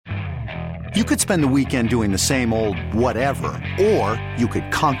You could spend the weekend doing the same old whatever, or you could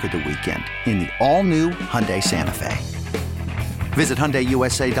conquer the weekend in the all-new Hyundai Santa Fe. Visit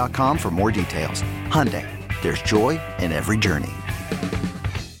HyundaiUSA.com for more details. Hyundai, there's joy in every journey.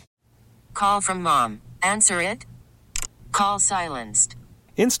 Call from mom. Answer it. Call silenced.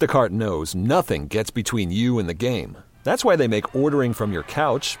 Instacart knows nothing gets between you and the game. That's why they make ordering from your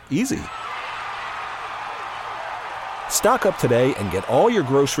couch easy. Stock up today and get all your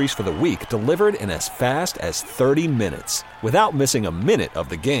groceries for the week delivered in as fast as 30 minutes without missing a minute of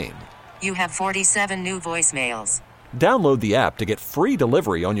the game. You have 47 new voicemails. Download the app to get free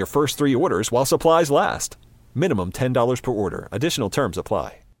delivery on your first 3 orders while supplies last. Minimum $10 per order. Additional terms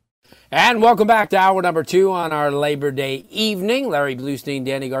apply. And welcome back to hour number 2 on our Labor Day evening. Larry Blustein,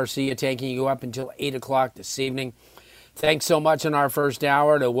 Danny Garcia taking you up until 8 o'clock this evening. Thanks so much in our first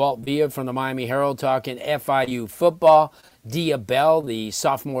hour to Walt Villa from the Miami Herald talking FIU football, Dia Bell, the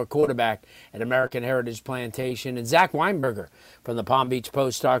sophomore quarterback at American Heritage Plantation, and Zach Weinberger from the Palm Beach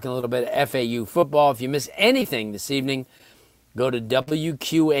Post talking a little bit of FAU football. If you miss anything this evening, go to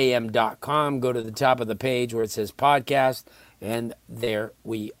WQAM.com, go to the top of the page where it says podcast, and there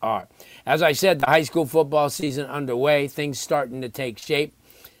we are. As I said, the high school football season underway, things starting to take shape.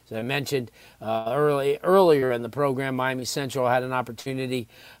 As I mentioned earlier in the program, Miami Central had an opportunity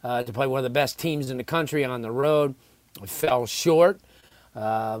to play one of the best teams in the country on the road. It fell short,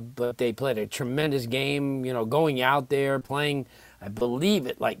 but they played a tremendous game, going out there, playing, I believe,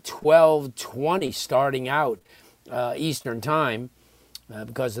 at like 12:20 starting out Eastern time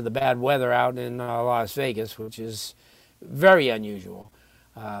because of the bad weather out in Las Vegas, which is very unusual.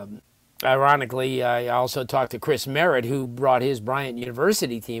 Ironically, I also talked to Chris Merritt, who brought his Bryant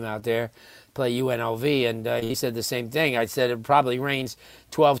University team out there to play UNLV, and he said the same thing. I said it probably rains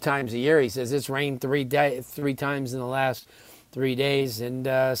 12 times a year. He says it's rained three times in the last 3 days. And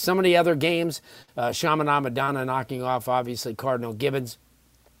some of the other games, Chaminade Madonna knocking off, obviously, Cardinal Gibbons.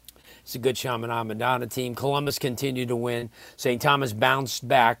 It's a good Chaminade Madonna team. Columbus continued to win. St. Thomas bounced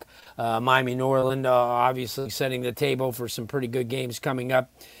back. Miami Norland, obviously, setting the table for some pretty good games coming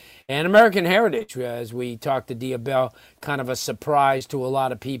up. And American Heritage, as we talked to Dia Bell, kind of a surprise to a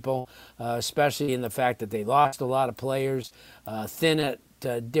lot of people, especially in the fact that they lost a lot of players, thin at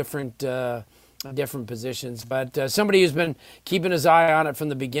different positions. But somebody who's been keeping his eye on it from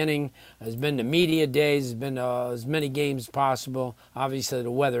the beginning, has been to media days, has been as many games as possible. Obviously,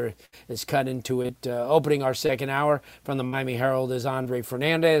 the weather is cut into it. Opening our second hour from the Miami Herald is Andre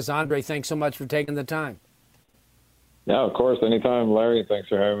Fernandez. Andre, thanks so much for taking the time. Yeah, of course. Anytime, Larry. Thanks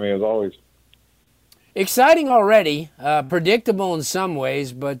for having me, as always. Exciting already, predictable in some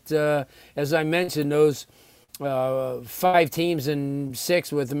ways, but as I mentioned, those 5 teams and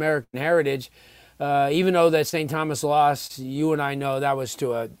 6 with American Heritage, even though that St. Thomas lost, you and I know that was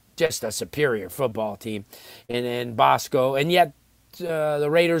to just a superior football team in Bosco, and yet the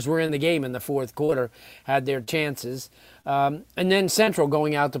Raiders were in the game in the fourth quarter, had their chances. And then Central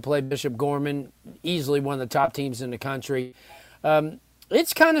going out to play Bishop Gorman, easily one of the top teams in the country.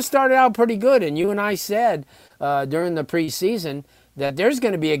 It's kind of started out pretty good, and you and I said during the preseason that there's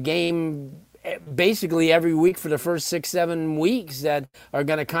going to be a game basically every week for the first 6-7 weeks that are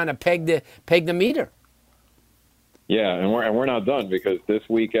going to kind of peg the meter. Yeah, and we're not done, because this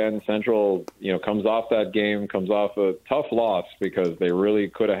weekend Central, comes off that game, comes off a tough loss because they really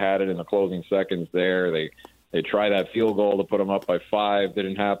could have had it in the closing seconds there. They try that field goal to put them up by 5,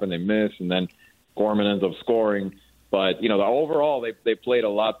 didn't happen, they missed, and then Gorman ends up scoring. But overall they played a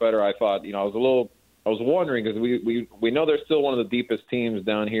lot better. I thought, I was wondering, because we know they're still one of the deepest teams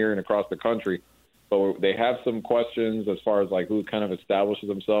down here and across the country, but they have some questions as far as like who kind of establishes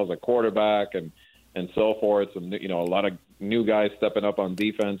themselves at quarterback and so forth. Some, a lot of new guys stepping up on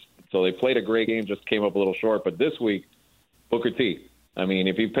defense. So they played a great game, just came up a little short. But this week, Booker T. I mean,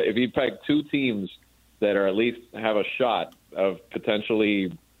 if you peg 2 teams that are at least have a shot of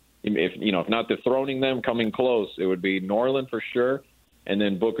potentially, if not dethroning them, coming close, it would be Norland for sure, and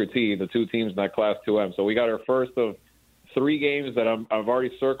then Booker T, the 2 teams in that Class 2M. So we got our first of 3 games that I've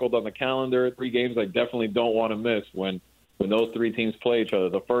already circled on the calendar, 3 games I definitely don't want to miss when those 3 teams play each other.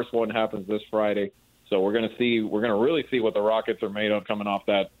 The first one happens this Friday. So we're going to really see what the Rockets are made of coming off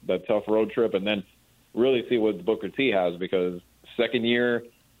that tough road trip, and then really see what Booker T has, because second year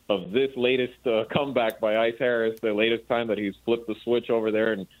of this latest comeback by Ice Harris, the latest time that he's flipped the switch over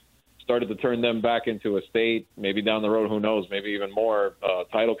there and started to turn them back into a state, maybe down the road, who knows, maybe even more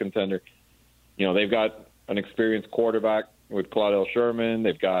title contender. They've got an experienced quarterback with Claudel Sherman.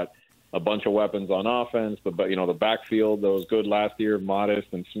 They've got a bunch of weapons on offense. The backfield that was good last year, Modest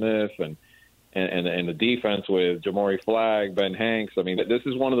and Smith, and and the defense with Jamori Flagg, Ben Hanks. I mean, this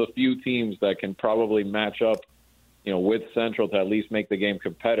is one of the few teams that can probably match up, with Central to at least make the game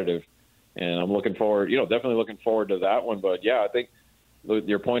competitive. And I'm looking forward, definitely looking forward to that one. But yeah, I think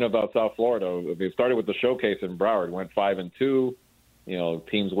your point about South Florida, it started with the showcase in Broward, went 5-2.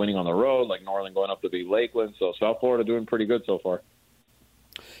 Teams winning on the road, like Norland going up to beat Lakeland. So South Florida doing pretty good so far.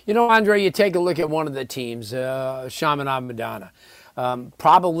 Andre, you take a look at one of the teams, Chaminade Madonna.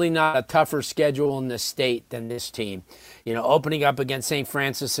 Probably not a tougher schedule in the state than this team. Opening up against St.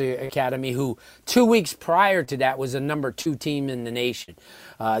 Francis Academy, who 2 weeks prior to that was a number 2 team in the nation.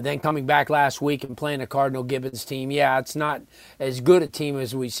 Then coming back last week and playing a Cardinal Gibbons team. Yeah, it's not as good a team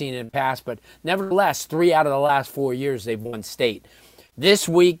as we've seen in the past, but nevertheless, 3 out of the last 4 years they've won state. This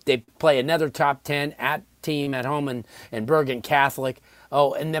week they play another top 10 team at home in Bergen Catholic.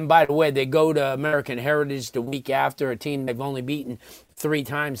 Oh, and then, by the way, they go to American Heritage the week after, a team they've only beaten 3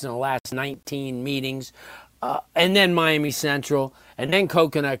 times in the last 19 meetings. And then Miami Central, and then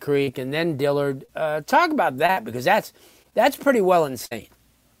Coconut Creek, and then Dillard. Talk about that, because that's pretty well insane.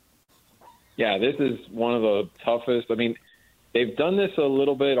 Yeah, this is one of the toughest. I mean, they've done this a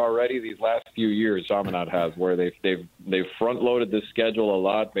little bit already these last few years, Chaminade has, where they've front-loaded the schedule a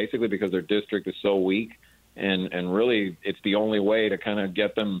lot, basically because their district is so weak. And really, it's the only way to kind of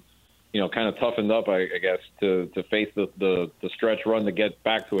get them, kind of toughened up, I guess, to face the stretch run to get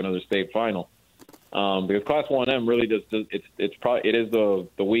back to another state final. Because Class 1M really does it is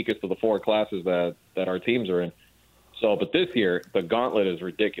the weakest of the 4 classes that our teams are in. So, but this year the gauntlet is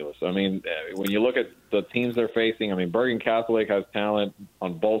ridiculous. I mean, when you look at the teams they're facing, I mean, Bergen Catholic has talent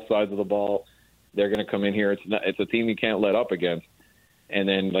on both sides of the ball. They're going to come in here. It's a team you can't let up against. And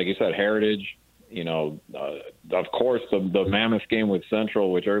then, like you said, Heritage. Of course, the Mammoth game with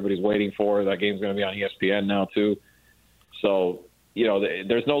Central, which everybody's waiting for. That game's going to be on ESPN now, too. So,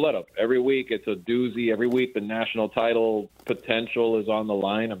 there's no let-up. Every week it's a doozy. Every week the national title potential is on the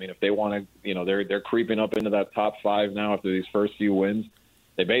line. I mean, if they want to, they're creeping up into that top 5 now after these first few wins.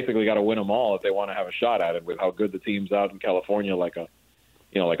 They basically got to win them all if they want to have a shot at it with how good the teams out in California, like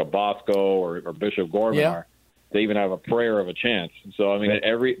a Bosco or Bishop Gorman are. They even have a prayer of a chance. So, I mean,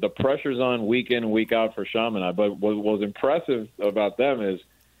 the pressure's on week in and week out for Chaminade. But what was impressive about them is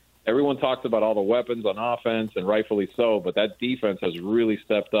everyone talks about all the weapons on offense, and rightfully so, but that defense has really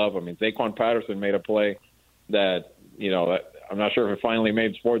stepped up. I mean, Zaquan Patterson made a play that, I'm not sure if it finally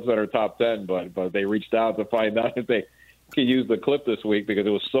made Sports Center top 10, but they reached out to find out if they could use the clip this week because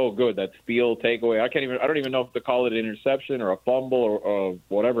it was so good, that steal takeaway. I don't even know if to call it an interception or a fumble or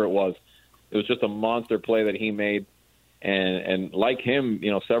whatever it was. It was just a monster play that he made, and like him,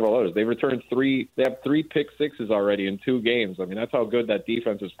 several others. They returned 3. They have 3 pick sixes already in 2 games. I mean, that's how good that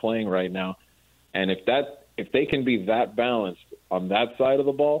defense is playing right now. And if they can be that balanced on that side of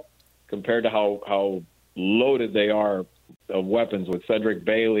the ball, compared to how loaded they are of weapons with Cedric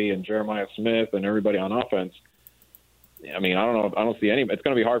Bailey and Jeremiah Smith and everybody on offense, I mean, I don't know. I don't see any. It's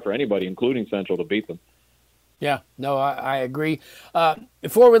going to be hard for anybody, including Central, to beat them. Yeah, no, I agree.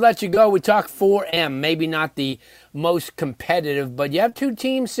 Before we let you go, we talk 4M, maybe not the most competitive, but you have 2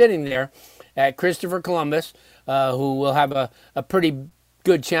 teams sitting there at Christopher Columbus, who will have a pretty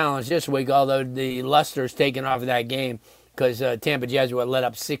good challenge this week, although the luster's taken off of that game because Tampa Jesuit let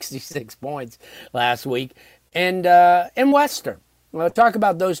up 66 points last week. And Western. Well, talk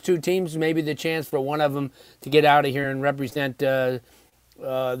about those 2 teams, maybe the chance for one of them to get out of here and represent the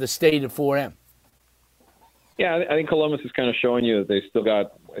state of 4M. Yeah, I think Columbus is kind of showing you that they still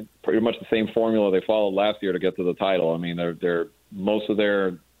got pretty much the same formula they followed last year to get to the title. I mean, they're most of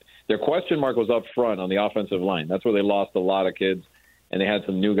their question mark was up front on the offensive line. That's where they lost a lot of kids, and they had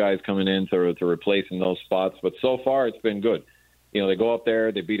some new guys coming in to replace in those spots. But so far, it's been good. They go up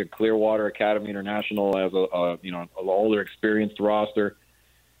there, they beat a Clearwater Academy International as an older, experienced roster.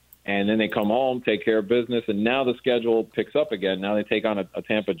 And then they come home, take care of business, and now the schedule picks up again. Now they take on a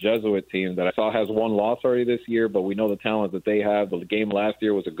Tampa Jesuit team that I saw has 1 loss already this year, but we know the talent that they have. The game last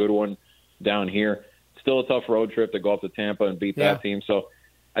year was a good one down here. Still a tough road trip to go up to Tampa and beat that team. So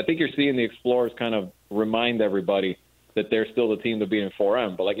I think you're seeing the Explorers kind of remind everybody that they're still the team to beat in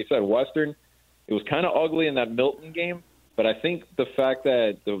 4M. But like you said, Western, it was kind of ugly in that Milton game, but I think the fact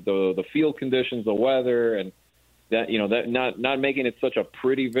that the field conditions, the weather, and that that not making it such a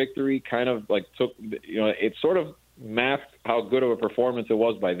pretty victory kind of like took it sort of masked how good of a performance it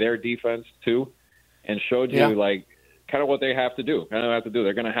was by their defense too, and showed you like kind of what they have to do.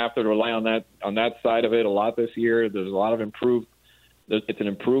 They're going to have to rely on that side of it a lot this year. There's a lot of improved. It's an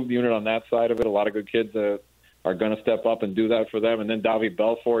improved unit on that side of it. A lot of good kids are going to step up and do that for them. And then Davi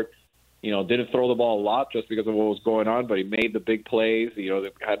Belfort, didn't throw the ball a lot just because of what was going on, but he made the big plays. They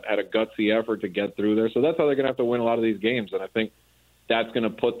had a gutsy effort to get through there. So that's how they're going to have to win a lot of these games. And I think that's going to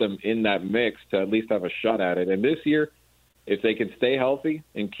put them in that mix to at least have a shot at it. And this year, if they can stay healthy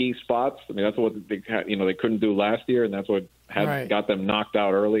in key spots, I mean, that's what they couldn't do last year, and that's what got them knocked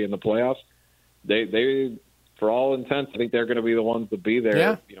out early in the playoffs. They for all intents, I think they're going to be the ones to be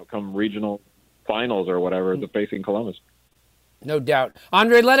there, come regional finals or whatever, facing Columbus. No doubt.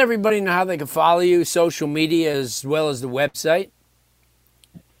 Andre, let everybody know how they can follow you, social media as well as the website.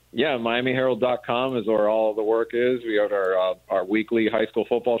 Yeah, MiamiHerald.com is where all the work is. We have our weekly high school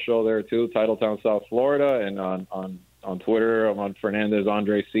football show there too, Titletown, South Florida, and on Twitter, I'm on Fernandez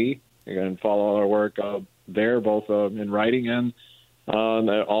Andre C. You can follow our work there, both in writing and on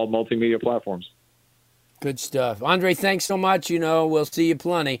all multimedia platforms. Good stuff. Andre, thanks so much. We'll see you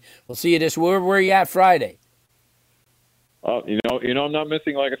plenty. We'll see you where are you at Friday? I'm not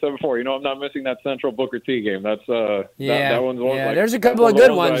missing, like I said before, I'm not missing that Central Booker T game. That's that one's one. Yeah, there's a couple of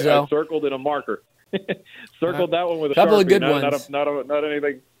good ones though. I circled in a marker. Circled that one with a couple Sharpie. Of good ones. Not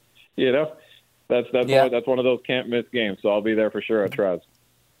anything. That's one of those can't miss games. So I'll be there for sure at Traz.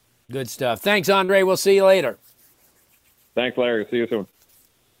 Good stuff. Thanks, Andre. We'll see you later. Thanks, Larry. See you soon.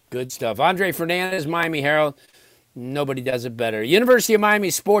 Good stuff. Andre Fernandez, Miami Herald. Nobody does it better. University of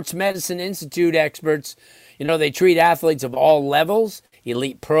Miami Sports Medicine Institute experts. They treat athletes of all levels,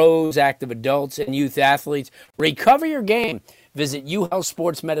 elite pros, active adults, and youth athletes. Recover your game. Visit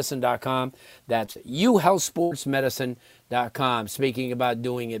uhealthsportsmedicine.com. That's uhealthsportsmedicine.com. Speaking about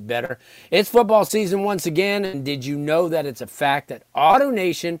doing it better. It's football season once again, and did you know that it's a fact that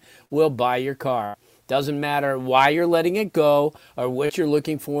AutoNation will buy your car? Doesn't matter why you're letting it go or what you're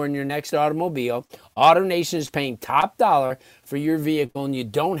looking for in your next automobile. AutoNation is paying top dollar for your vehicle, and you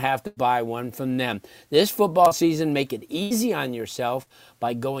don't have to buy one from them. This football season, make it easy on yourself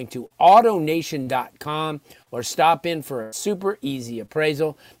by going to AutoNation.com or stop in for a super easy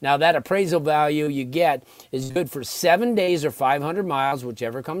appraisal. Now, that appraisal value you get is good for 7 days or 500 miles,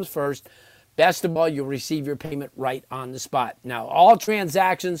 whichever comes first. Best of all, you'll receive your payment right on the spot. Now, all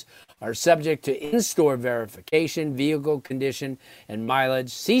transactions are subject to in-store verification, vehicle condition, and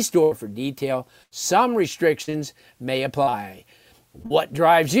mileage. See store for detail. Some restrictions may apply. What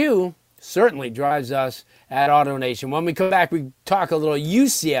drives you certainly drives us at AutoNation. When we come back, we talk a little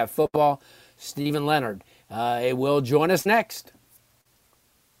UCF football. Stephen Leonard will join us next.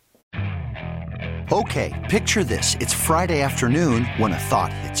 Okay, picture this. It's Friday afternoon when a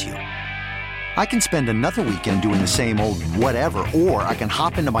thought hits you. I can spend another weekend doing the same old whatever, or I can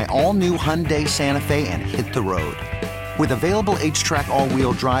hop into my all-new Hyundai Santa Fe and hit the road. With available H-Track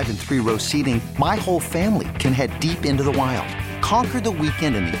all-wheel drive and 3-row seating, my whole family can head deep into the wild. Conquer the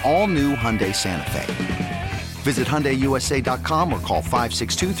weekend in the all-new Hyundai Santa Fe. Visit HyundaiUSA.com or call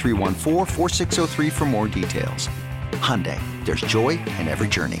 562-314-4603 for more details. Hyundai, there's joy in every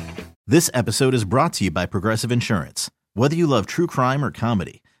journey. This episode is brought to you by Progressive Insurance. Whether you love true crime or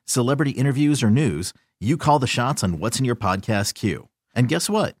comedy, celebrity interviews or news, you call the shots on what's in your podcast queue. And guess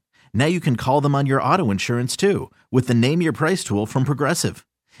what? Now you can call them on your auto insurance too with the Name Your Price tool from Progressive.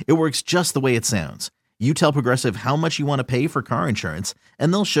 It works just the way it sounds. You tell Progressive how much you want to pay for car insurance,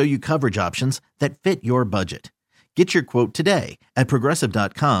 and they'll show you coverage options that fit your budget. Get your quote today at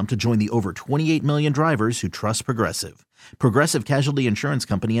Progressive.com to join the over 28 million drivers who trust Progressive. Progressive Casualty Insurance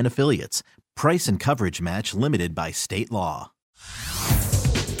Company and Affiliates. Price and coverage match limited by state law.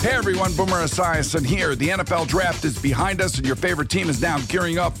 Hey everyone, Boomer Esiason here. The NFL Draft is behind us and your favorite team is now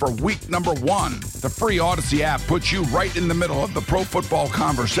gearing up for week number 1. The free Odyssey app puts you right in the middle of the pro football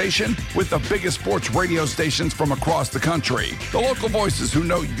conversation with the biggest sports radio stations from across the country. The local voices who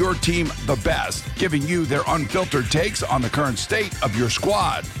know your team the best, giving you their unfiltered takes on the current state of your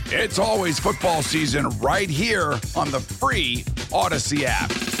squad. It's always football season right here on the free Odyssey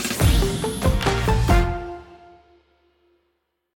app.